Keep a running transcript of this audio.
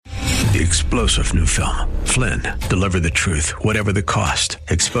the explosive new film, Flynn, Deliver the Truth, Whatever the Cost,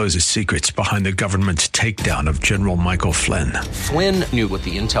 exposes secrets behind the government's takedown of General Michael Flynn. Flynn knew what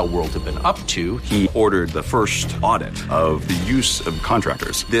the intel world had been up to. He ordered the first audit of the use of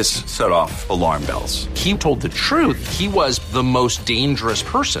contractors. This set off alarm bells. He told the truth. He was the most dangerous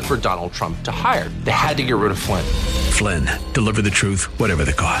person for Donald Trump to hire. They had to get rid of Flynn. Flynn, Deliver the Truth, Whatever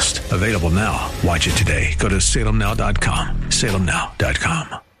the Cost. Available now. Watch it today. Go to salemnow.com.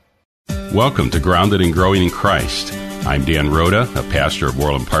 salemnow.com. Welcome to Grounded and Growing in Christ. I'm Dan Rhoda, a pastor of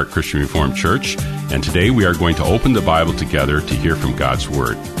Orland Park Christian Reformed Church, and today we are going to open the Bible together to hear from God's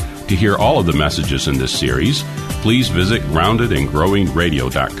Word. To hear all of the messages in this series, please visit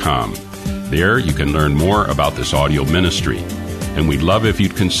groundedandgrowingradio.com. There you can learn more about this audio ministry, and we'd love if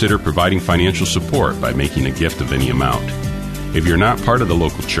you'd consider providing financial support by making a gift of any amount. If you're not part of the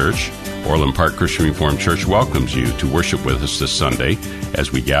local church, Orland Park Christian Reformed Church welcomes you to worship with us this Sunday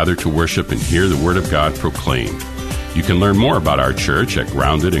as we gather to worship and hear the Word of God proclaimed. You can learn more about our church at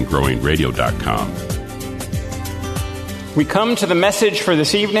groundedandgrowingradio.com. We come to the message for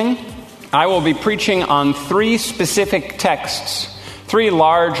this evening. I will be preaching on three specific texts, three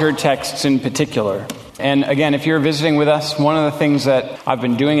larger texts in particular. And again, if you're visiting with us, one of the things that I've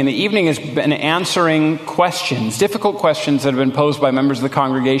been doing in the evening has been answering questions, difficult questions that have been posed by members of the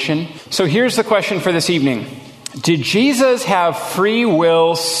congregation. So here's the question for this evening. Did Jesus have free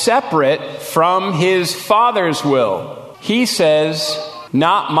will separate from his Father's will? He says,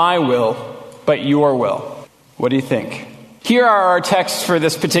 not my will, but your will. What do you think? Here are our texts for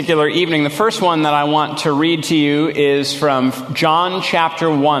this particular evening. The first one that I want to read to you is from John chapter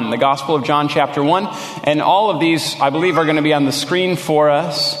 1, the Gospel of John chapter 1. And all of these, I believe, are going to be on the screen for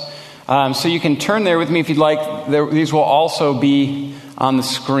us. So you can turn there with me if you'd like. These will also be on the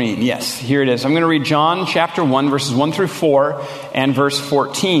screen. Yes, here it is. I'm going to read John chapter 1, verses 1 through 4, and verse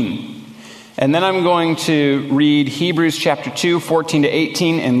 14. And then I'm going to read Hebrews chapter 2, 14 to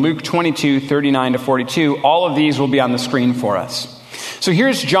 18, and Luke 22, 39 to 42. All of these will be on the screen for us. So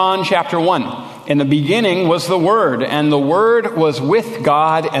here's John chapter 1. In the beginning was the Word, and the Word was with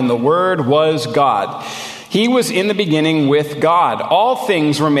God, and the Word was God. He was in the beginning with God. All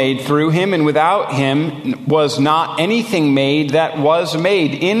things were made through him, and without him was not anything made that was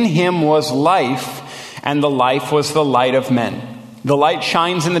made. In him was life, and the life was the light of men. The light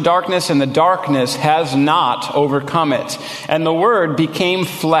shines in the darkness, and the darkness has not overcome it. And the Word became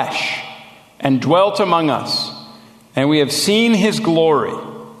flesh and dwelt among us. And we have seen his glory,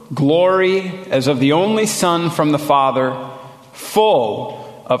 glory as of the only Son from the Father,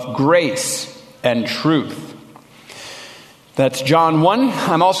 full of grace and truth. That's John 1.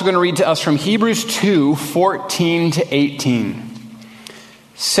 I'm also going to read to us from Hebrews 2, 14 to 18.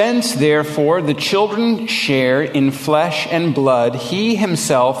 Since, therefore, the children share in flesh and blood, he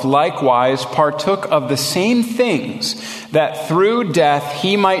himself likewise partook of the same things, that through death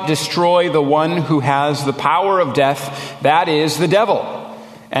he might destroy the one who has the power of death, that is, the devil,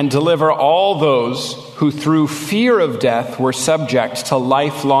 and deliver all those who through fear of death were subject to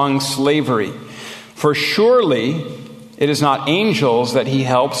lifelong slavery. For surely it is not angels that he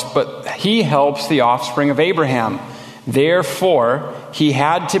helps, but he helps the offspring of Abraham. Therefore, he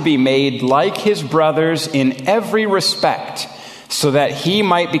had to be made like his brothers in every respect, so that he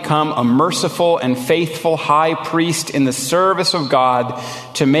might become a merciful and faithful high priest in the service of God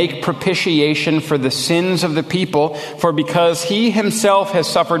to make propitiation for the sins of the people. For because he himself has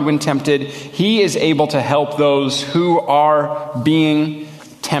suffered when tempted, he is able to help those who are being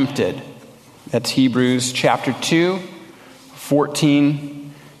tempted. That's Hebrews chapter 2,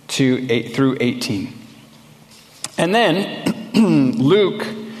 14 through 18. And then Luke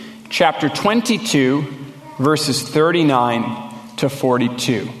chapter 22, verses 39 to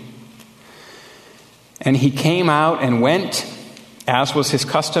 42. And he came out and went, as was his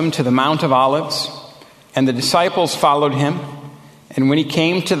custom, to the Mount of Olives, and the disciples followed him. And when he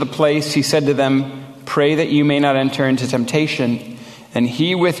came to the place, he said to them, "Pray that you may not enter into temptation." And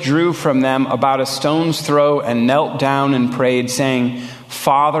he withdrew from them about a stone's throw and knelt down and prayed, saying,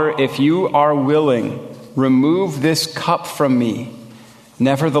 "Father, if you are willing, remove this cup from me.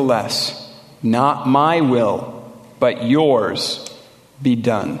 Nevertheless, not my will, but yours be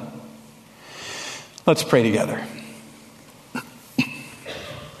done." Let's pray together.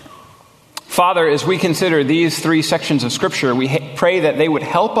 Father, as we consider these three sections of Scripture, we pray that they would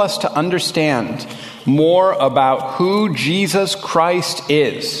help us to understand more about who Jesus Christ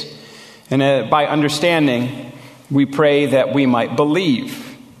is. And by understanding, we pray that we might believe.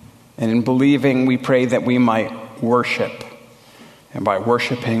 And in believing, we pray that we might worship. And by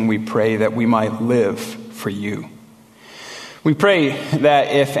worshiping, we pray that we might live for you. We pray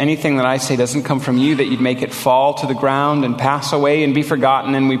that if anything that I say doesn't come from you, that you'd make it fall to the ground and pass away and be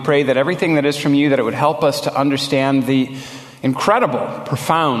forgotten. And we pray that everything that is from you, that it would help us to understand the incredible,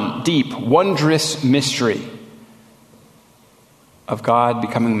 profound, deep, wondrous mystery of God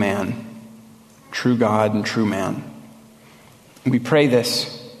becoming man, true God and true man. We pray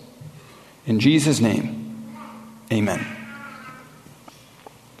this in Jesus' name. Amen.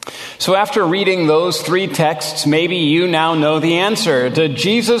 So after reading those three texts, maybe you now know the answer. Did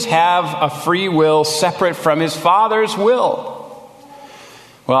Jesus have a free will separate from his Father's will?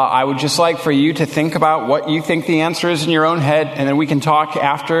 Well, I would just like for you to think about what you think the answer is in your own head, and then we can talk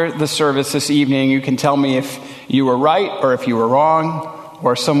after the service this evening. You can tell me if you were right or if you were wrong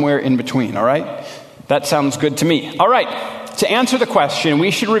or somewhere in between, all right? That sounds good to me. All right. To answer the question,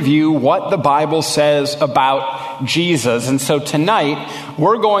 we should review what the Bible says about Jesus. And so tonight,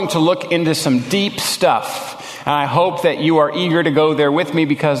 we're going to look into some deep stuff. And I hope that you are eager to go there with me,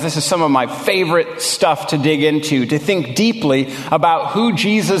 because this is some of my favorite stuff to dig into, to think deeply about who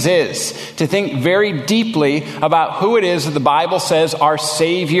Jesus is, to think very deeply about who it is that the Bible says our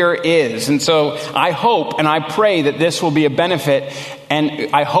Savior is. And so I hope and I pray that this will be a benefit, and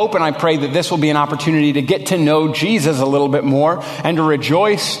I hope and I pray that this will be an opportunity to get to know Jesus a little bit more and to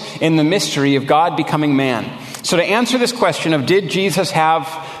rejoice in the mystery of God becoming man. So to answer this question of did Jesus have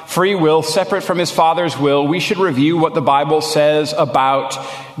free will separate from his Father's will, we should review what the Bible says about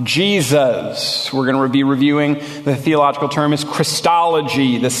Jesus. We're going to be reviewing, the theological term is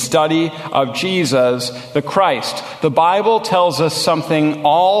Christology, the study of Jesus, the Christ. The Bible tells us something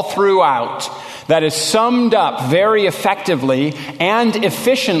all throughout that is summed up very effectively and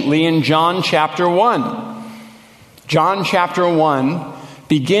efficiently in John chapter 1. John chapter 1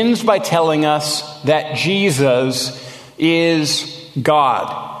 begins by telling us that Jesus is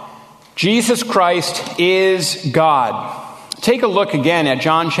God. Jesus Christ is God. Take a look again at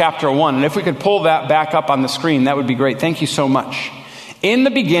John chapter 1, and if we could pull that back up on the screen, that would be great. Thank you so much. In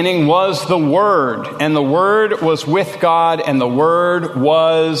the beginning was the Word, and the Word was with God, and the Word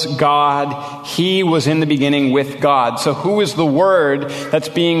was God. He was in the beginning with God. So who is the Word that's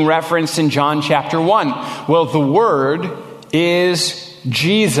being referenced in John chapter 1? Well, the Word is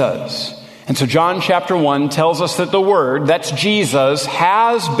Jesus. And so John chapter 1 tells us that the Word, that's Jesus,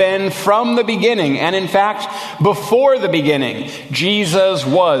 has been from the beginning. And in fact, before the beginning, Jesus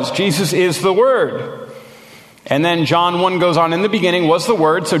was. Jesus is the Word. And then John 1 goes on, in the beginning was the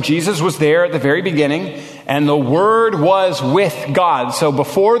Word. So Jesus was there at the very beginning. And the Word was with God. So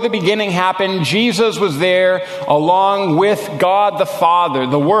before the beginning happened, Jesus was there along with God the Father.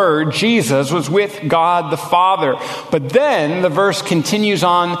 The Word, Jesus, was with God the Father. But then the verse continues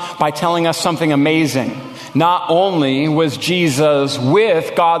on by telling us something amazing. Not only was Jesus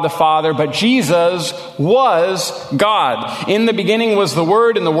with God the Father, but Jesus was God. In the beginning was the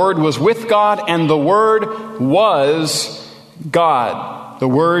Word, and the Word was with God, and the Word was God. The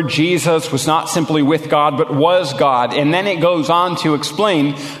Word, Jesus, was not simply with God, but was God. And then it goes on to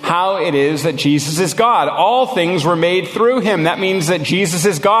explain how it is that Jesus is God. All things were made through him. That means that Jesus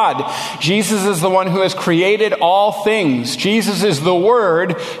is God. Jesus is the one who has created all things. Jesus is the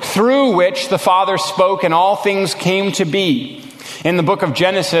Word through which the Father spoke and all things came to be. In the book of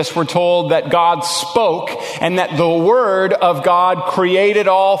Genesis, we're told that God spoke and that the Word of God created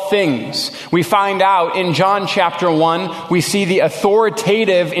all things. We find out in John chapter 1, we see the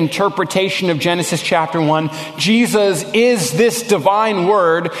authoritative interpretation of Genesis chapter 1. Jesus is this divine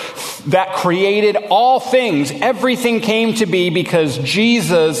Word that created all things. Everything came to be because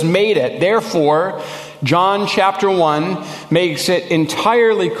Jesus made it. Therefore, John chapter 1 makes it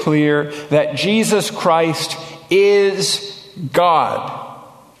entirely clear that Jesus Christ is God.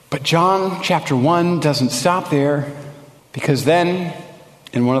 But John chapter 1 doesn't stop there, because then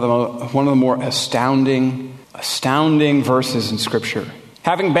in one of the more astounding verses in Scripture,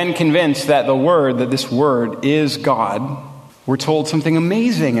 having been convinced that this Word is God, we're told something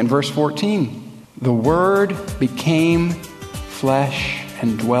amazing in verse 14. The Word became flesh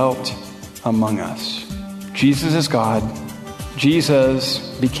and dwelt among us. Jesus is God. Jesus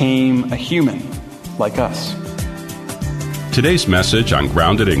became a human like us. Today's message on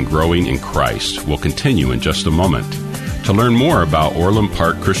Grounded and Growing in Christ will continue in just a moment. To learn more about Orland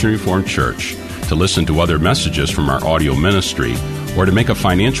Park Christian Reformed Church, to listen to other messages from our audio ministry, or to make a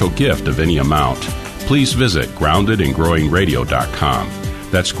financial gift of any amount, please visit groundedandgrowingradio.com.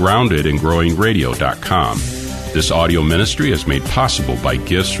 That's groundedandgrowingradio.com. This audio ministry is made possible by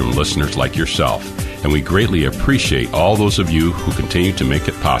gifts from listeners like yourself, and we greatly appreciate all those of you who continue to make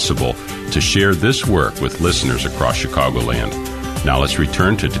it possible to share this work with listeners across Chicagoland. Now let's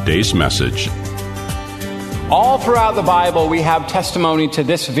return to today's message. All throughout the Bible, we have testimony to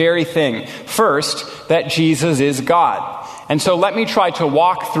this very thing. First, that Jesus is God. And so let me try to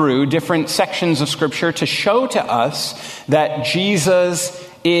walk through different sections of Scripture to show to us that Jesus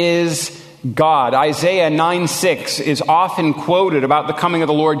is God. Isaiah 9:6 is often quoted about the coming of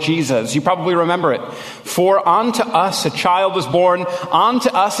the Lord Jesus. You probably remember it. For unto us a child is born, unto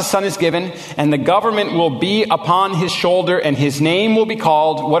us a son is given, and the government will be upon his shoulder, and his name will be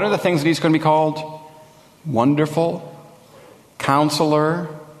called, what are the things that he's going to be called? Wonderful, Counselor,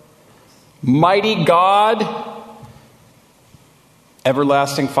 Mighty God,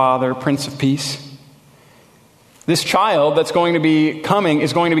 Everlasting Father, Prince of Peace. This child that's going to be coming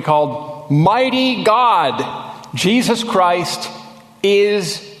is going to be called Mighty God. Jesus Christ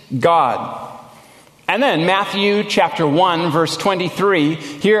is God. And then Matthew chapter 1, verse 23.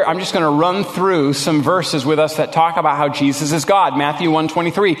 Here, I'm just going to run through some verses with us that talk about how Jesus is God. Matthew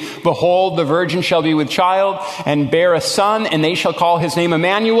 1:23. Behold, the virgin shall be with child and bear a son, and they shall call his name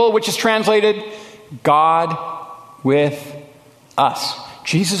Emmanuel, which is translated, God with us.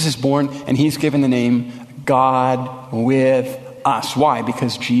 Jesus is born, and he's given the name God with us. Why?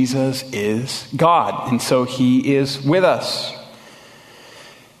 Because Jesus is God, and so he is with us.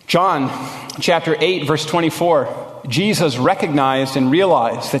 John chapter 8, verse 24. Jesus recognized and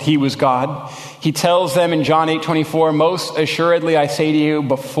realized that he was God. He tells them in John 8:24, most assuredly I say to you,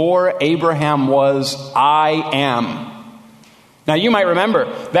 before Abraham was, I am. Now you might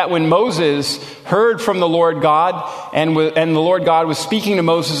remember that when Moses heard from the Lord God and the Lord God was speaking to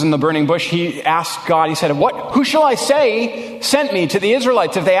Moses in the burning bush, he asked God, he said, who shall I say sent me to the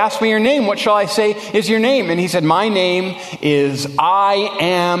Israelites? If they ask me your name, what shall I say is your name? And he said, my name is I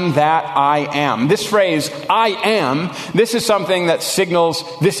am that I am. This phrase, I am, this is something that signals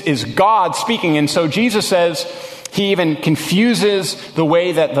this is God speaking. And so Jesus says, he even confuses the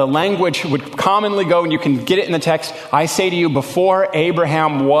way that the language would commonly go, and you can get it in the text. I say to you, before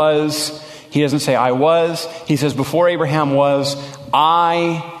Abraham was, he doesn't say I was, he says before Abraham was,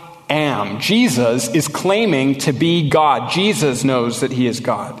 I am. Jesus is claiming to be God. Jesus knows that he is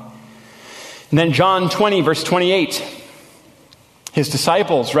God. And then John 20, verse 28. His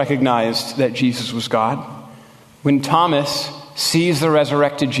disciples recognized that Jesus was God. When Thomas sees the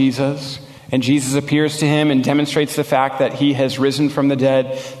resurrected Jesus, and Jesus appears to him and demonstrates the fact that he has risen from the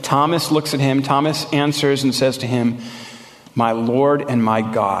dead, Thomas looks at him. Thomas answers and says to him, my Lord and my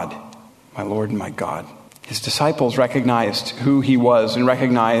God. My Lord and my God. His disciples recognized who he was and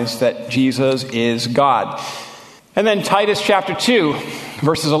recognized that Jesus is God. And then Titus chapter 2,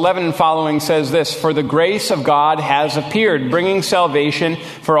 verses 11 and following says this, for the grace of God has appeared, bringing salvation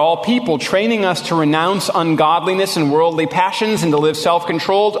for all people, training us to renounce ungodliness and worldly passions and to live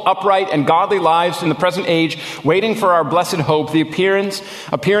self-controlled, upright, and godly lives in the present age, waiting for our blessed hope, the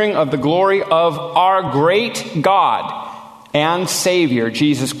appearing of the glory of our great God and Savior,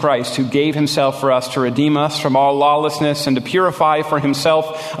 Jesus Christ, who gave himself for us to redeem us from all lawlessness and to purify for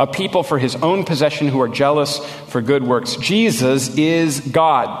himself a people for his own possession who are jealous for good works. Jesus is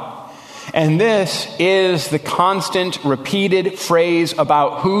God. And this is the constant repeated phrase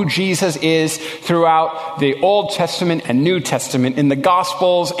about who Jesus is throughout the Old Testament and New Testament, in the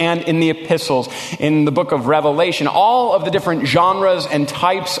Gospels and in the epistles, in the book of Revelation. All of the different genres and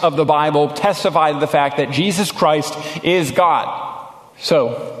types of the Bible testify to the fact that Jesus Christ is God.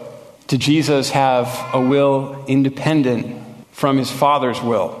 So, did Jesus have a will independent from his Father's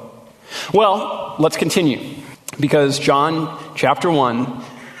will? Well, let's continue, because John chapter 1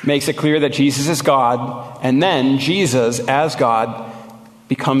 makes it clear that Jesus is God, and then Jesus, as God,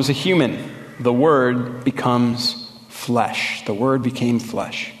 becomes a human. The Word becomes flesh. The Word became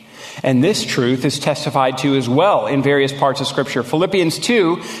flesh. And this truth is testified to as well in various parts of Scripture. Philippians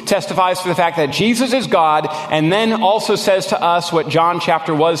 2 testifies to the fact that Jesus is God, and then also says to us what John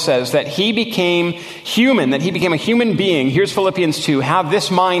chapter 1 says, that he became human, that he became a human being. Here's Philippians 2. Have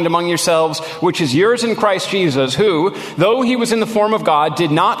this mind among yourselves, which is yours in Christ Jesus, who, though he was in the form of God, did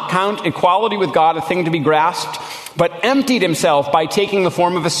not count equality with God a thing to be grasped, but emptied himself by taking the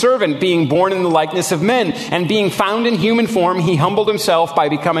form of a servant, being born in the likeness of men. And being found in human form, he humbled himself by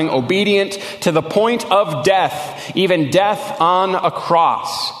becoming obedient to the point of death, even death on a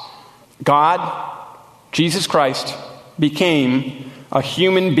cross. God, Jesus Christ, became a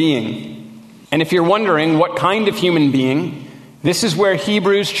human being. And if you're wondering what kind of human being, this is where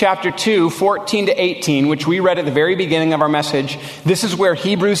Hebrews chapter 2, 14 to 18, which we read at the very beginning of our message, this is where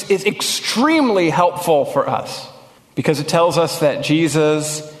Hebrews is extremely helpful for us. Because it tells us that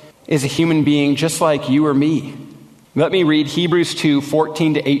Jesus is a human being just like you or me. Let me read Hebrews 2,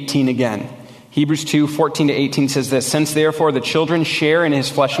 14 to 18 again. Hebrews 2:14-18 says this, "Since therefore the children share in his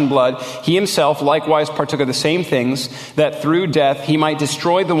flesh and blood, he himself likewise partook of the same things, that through death he might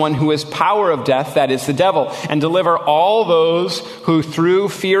destroy the one who has power of death, that is the devil, and deliver all those who through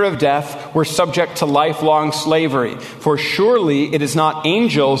fear of death were subject to lifelong slavery. For surely it is not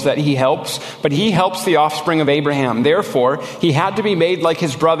angels that he helps, but he helps the offspring of Abraham. Therefore he had to be made like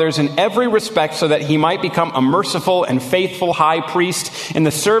his brothers in every respect, so that he might become a merciful and faithful high priest in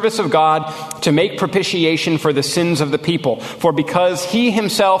the service of God, to make propitiation for the sins of the people. For because he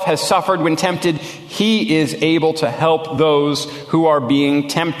himself has suffered when tempted, he is able to help those who are being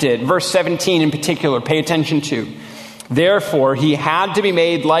tempted." Verse 17 in particular, pay attention to. "Therefore, he had to be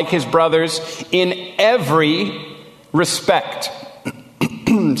made like his brothers in every respect,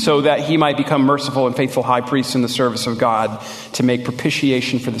 so that he might become merciful and faithful high priest in the service of God, to make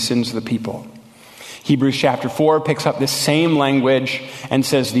propitiation for the sins of the people." Hebrews chapter 4 picks up this same language and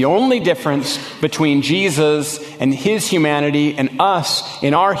says the only difference between Jesus and his humanity and us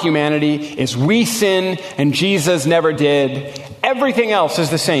in our humanity is we sin and Jesus never did. Everything else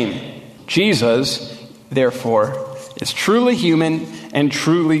is the same. Jesus, therefore, is truly human and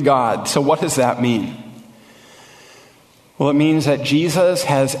truly God. So what does that mean? Well, it means that Jesus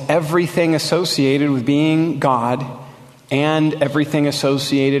has everything associated with being God and everything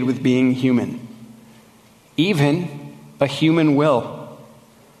associated with being human. Even a human will.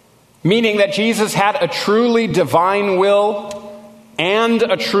 Meaning that Jesus had a truly divine will and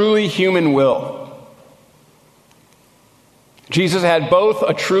a truly human will. Jesus had both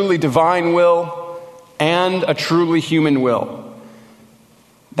a truly divine will and a truly human will.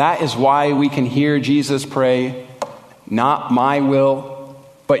 That is why we can hear Jesus pray, "Not my will,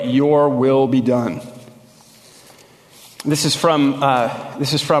 but your will be done." This is from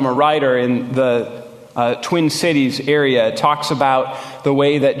a writer in the Twin Cities area. It talks about the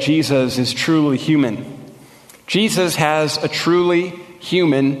way that Jesus is truly human. Jesus has a truly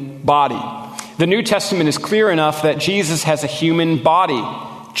human body. The New Testament is clear enough that Jesus has a human body.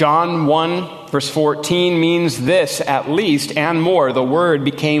 John 1 verse 14 means this, at least, and more. The Word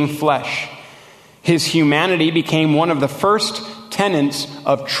became flesh. His humanity became one of the first tenets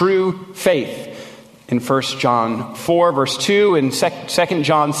of true faith. In 1 John 4, verse 2, and 2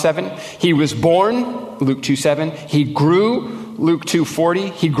 John 7, he was born, Luke 2:7. He grew, Luke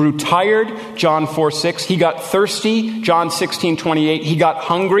 2:40. He grew tired, John 4:6. He got thirsty, John 16:28. He got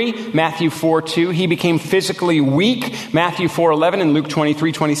hungry, Matthew 4:2. He became physically weak, Matthew 4:11 and Luke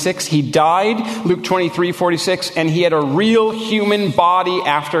 23:26. He died, Luke 23:46. And he had a real human body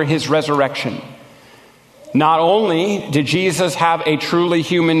after his resurrection. Not only did Jesus have a truly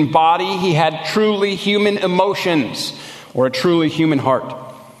human body, he had truly human emotions, or a truly human heart.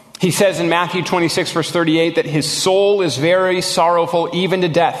 He says in Matthew 26, verse 38, that his soul is very sorrowful, even to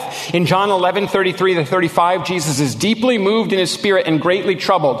death. In John 11:33-35, Jesus is deeply moved in his spirit and greatly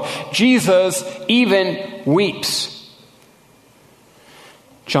troubled. Jesus even weeps.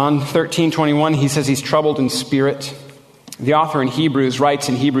 John 13:21, he says he's troubled in spirit. The author in Hebrews writes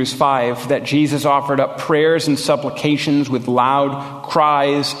in Hebrews 5 that Jesus offered up prayers and supplications with loud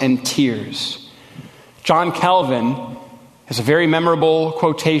cries and tears. John Calvin has a very memorable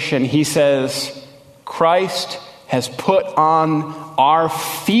quotation. He says, "Christ has put on our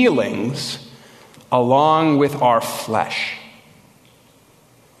feelings along with our flesh."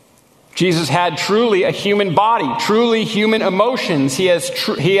 Jesus had truly a human body, truly human emotions. He has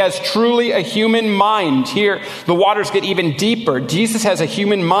truly a human mind. Here, the waters get even deeper. Jesus has a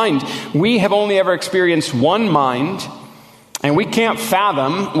human mind. We have only ever experienced one mind, and we can't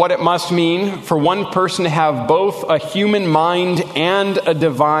fathom what it must mean for one person to have both a human mind and a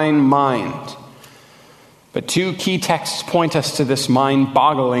divine mind. But two key texts point us to this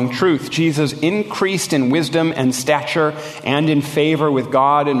mind-boggling truth. Jesus increased in wisdom and stature and in favor with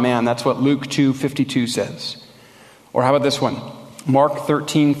God and man. That's what Luke 2:52 says. Or how about this one? Mark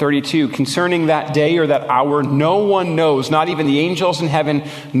 13:32. "Concerning that day or that hour, no one knows, not even the angels in heaven,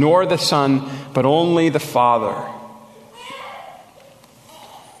 nor the Son, but only the Father."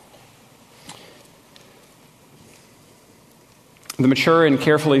 The mature and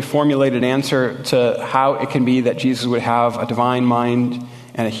carefully formulated answer to how it can be that Jesus would have a divine mind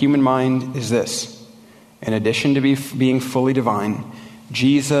and a human mind is this. In addition to being fully divine,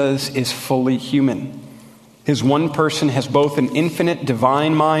 Jesus is fully human. His one person has both an infinite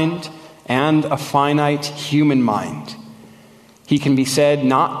divine mind and a finite human mind. He can be said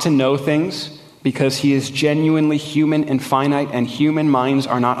not to know things because he is genuinely human and finite, and human minds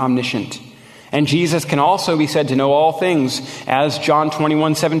are not omniscient. And Jesus can also be said to know all things, as John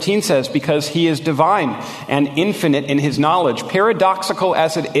 21:17 says, because he is divine and infinite in his knowledge. Paradoxical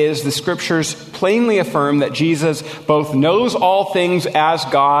as it is, the scriptures plainly affirm that Jesus both knows all things as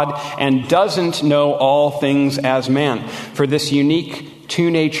God and doesn't know all things as man. For this unique,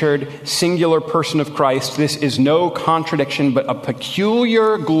 two-natured, singular person of Christ, this is no contradiction, but a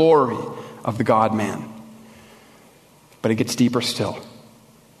peculiar glory of the God-man. But it gets deeper still.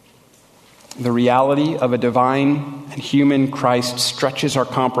 The reality of a divine and human Christ stretches our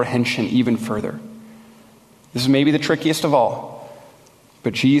comprehension even further. This is maybe the trickiest of all.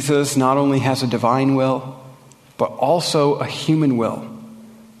 But Jesus not only has a divine will, but also a human will.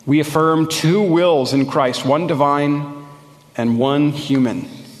 We affirm two wills in Christ, one divine and one human.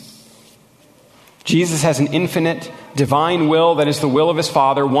 Jesus has an infinite divine will that is the will of his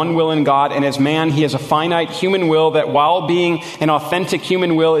Father, one will in God, and as man he has a finite human will that, while being an authentic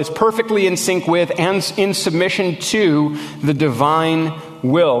human will, is perfectly in sync with and in submission to the divine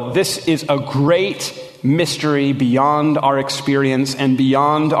will. This is a great mystery beyond our experience and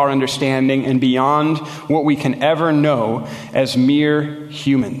beyond our understanding and beyond what we can ever know as mere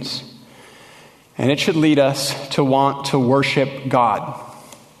humans. And it should lead us to want to worship God.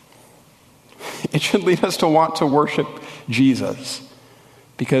 It should lead us to want to worship Jesus,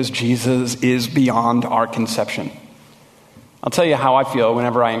 because Jesus is beyond our conception. I'll tell you how I feel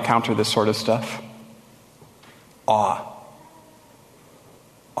whenever I encounter this sort of stuff. Awe.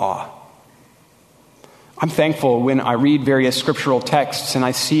 I'm thankful when I read various scriptural texts and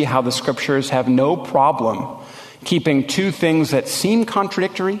I see how the scriptures have no problem keeping two things that seem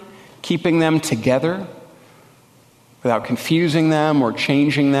contradictory, keeping them together without confusing them or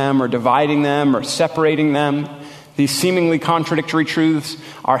changing them or dividing them or separating them. These seemingly contradictory truths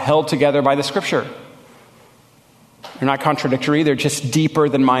are held together by the Scripture. They're not contradictory, they're just deeper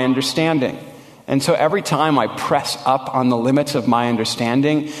than my understanding. And so every time I press up on the limits of my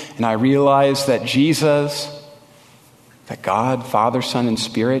understanding and I realize that Jesus, that God, Father, Son, and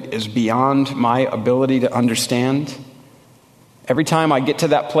Spirit is beyond my ability to understand, every time I get to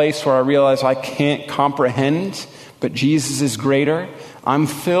that place where I realize I can't comprehend, but Jesus is greater, I'm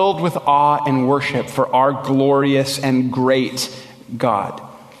filled with awe and worship for our glorious and great God.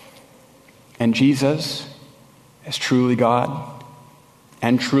 And Jesus, as truly God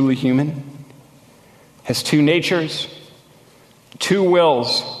and truly human, has two natures, two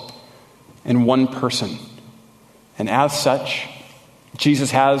wills, and one person. And as such,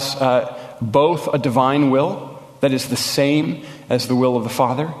 Jesus has both a divine will that is the same as the will of the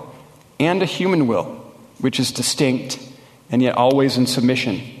Father, and a human will, which is distinct and yet always in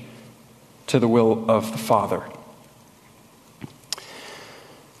submission to the will of the Father.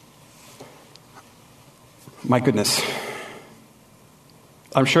 My goodness.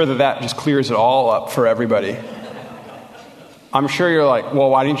 I'm sure that just clears it all up for everybody. I'm sure you're like, well,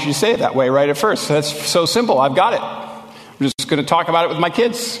 why didn't you say it that way right at first? That's so simple. I've got it. I'm just going to talk about it with my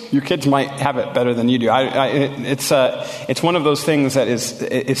kids. Your kids might have it better than you do. It's one of those things that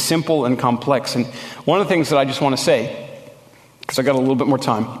is simple and complex. And one of the things that I just want to say, because I got a little bit more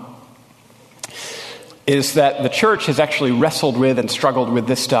time, is that the church has actually wrestled with and struggled with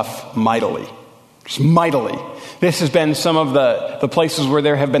this stuff mightily. Just mightily. This has been some of the places where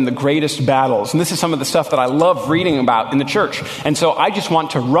there have been the greatest battles. And this is some of the stuff that I love reading about in the church. And so I just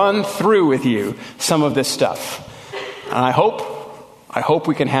want to run through with you some of this stuff. And I hope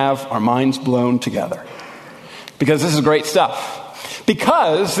we can have our minds blown together. Because this is great stuff.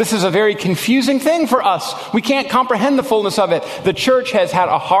 Because this is a very confusing thing for us. We can't comprehend the fullness of it. The church has had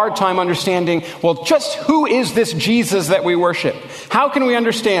a hard time understanding, well, just who is this Jesus that we worship? How can we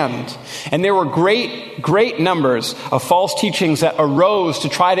understand? And there were great numbers of false teachings that arose to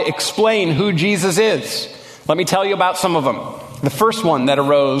try to explain who Jesus is. Let me tell you about some of them. The first one that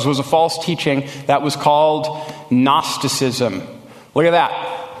arose was a false teaching that was called Gnosticism. Look at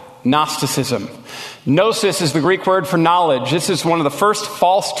that. Gnosticism. Gnosis is the Greek word for knowledge. This is one of the first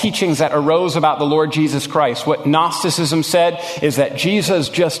false teachings that arose about the Lord Jesus Christ. What Gnosticism said is that Jesus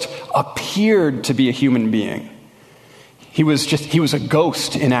just appeared to be a human being. He was a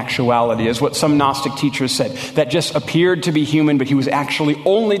ghost in actuality, is what some Gnostic teachers said, that just appeared to be human, but he was actually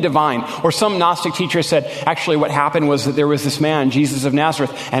only divine. Or some Gnostic teachers said, actually what happened was that there was this man, Jesus of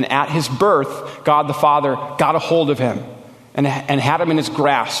Nazareth, and at his birth, God the Father got a hold of him and had him in his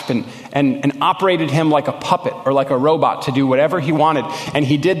grasp and operated him like a puppet or like a robot to do whatever he wanted. And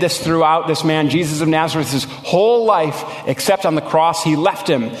he did this throughout this man, Jesus of Nazareth's whole life, except on the cross he left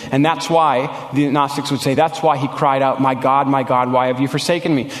him. And that's why, the Gnostics would say, that's why he cried out, my God, why have you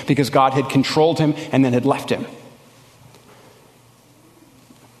forsaken me? Because God had controlled him and then had left him.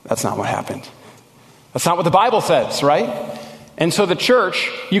 That's not what happened. That's not what the Bible says, right? And so the church,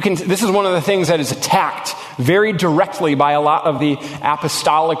 this is one of the things that is attacked very directly by a lot of the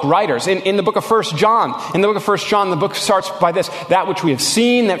apostolic writers. In the book of 1 John, the book starts by this: that which we have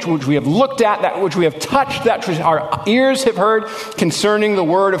seen, that which we have looked at, that which we have touched, that which our ears have heard concerning the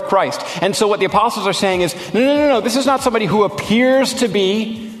word of Christ. And so what the apostles are saying is, no, this is not somebody who appears to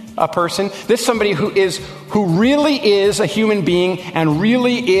be a person. This is somebody who really is a human being and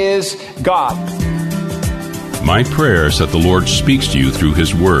really is God. My prayer is that the Lord speaks to you through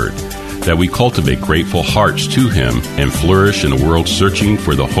His Word, that we cultivate grateful hearts to Him and flourish in a world searching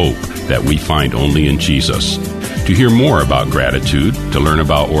for the hope that we find only in Jesus. To hear more about gratitude, to learn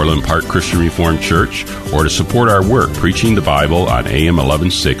about Orland Park Christian Reformed Church, or to support our work preaching the Bible on AM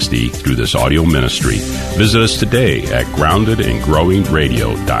 1160 through this audio ministry, visit us today at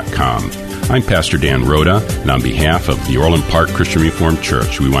groundedandgrowingradio.com. I'm Pastor Dan Rhoda, and on behalf of the Orland Park Christian Reformed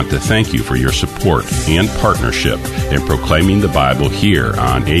Church, we want to thank you for your support and partnership in proclaiming the Bible here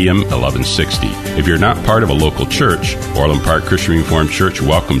on AM 1160. If you're not part of a local church, Orland Park Christian Reformed Church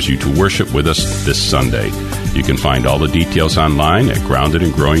welcomes you to worship with us this Sunday. You can find all the details online at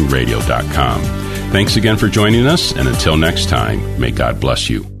groundedandgrowingradio.com. Thanks again for joining us, and until next time, may God bless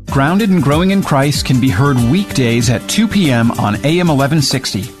you. Grounded and Growing in Christ can be heard weekdays at 2 p.m. on AM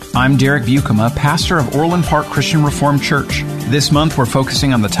 1160. I'm Derek Buikema, pastor of Orland Park Christian Reformed Church. This month we're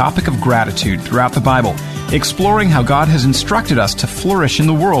focusing on the topic of gratitude throughout the Bible, exploring how God has instructed us to flourish in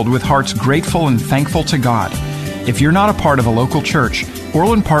the world with hearts grateful and thankful to God. If you're not a part of a local church,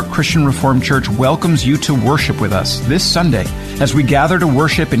 Orland Park Christian Reformed Church welcomes you to worship with us this Sunday as we gather to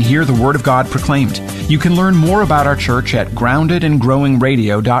worship and hear the Word of God proclaimed. You can learn more about our church at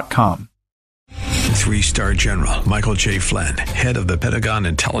groundedandgrowingradio.com. 3-star General Michael J. Flynn, head of the Pentagon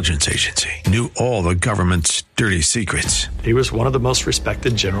Intelligence Agency, knew all the government's dirty secrets. He was one of the most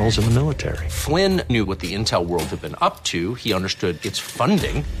respected generals in the military. Flynn knew what the intel world had been up to. He understood its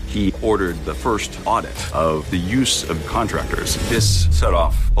funding. He ordered the first audit of the use of contractors. This set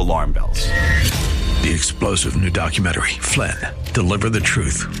off alarm bells. The explosive new documentary, Flynn, Deliver the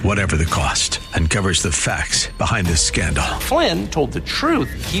Truth, Whatever the Cost, uncovers the facts behind this scandal. Flynn told the truth.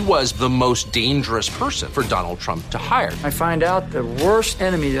 He was the most dangerous person for Donald Trump to hire. I find out the worst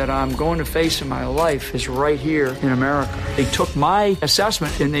enemy that I'm going to face in my life is right here in America. They took my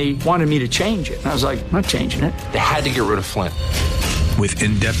assessment and they wanted me to change it. And I was like, I'm not changing it. They had to get rid of Flynn. With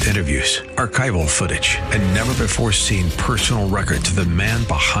in-depth interviews, archival footage, and never-before-seen personal records of the man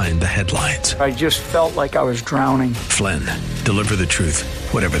behind the headlines. I just felt like I was drowning. Flynn, Deliver the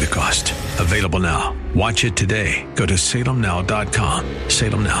Truth, Whatever the Cost. Available now. Watch it today. Go to salemnow.com.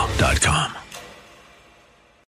 salemnow.com.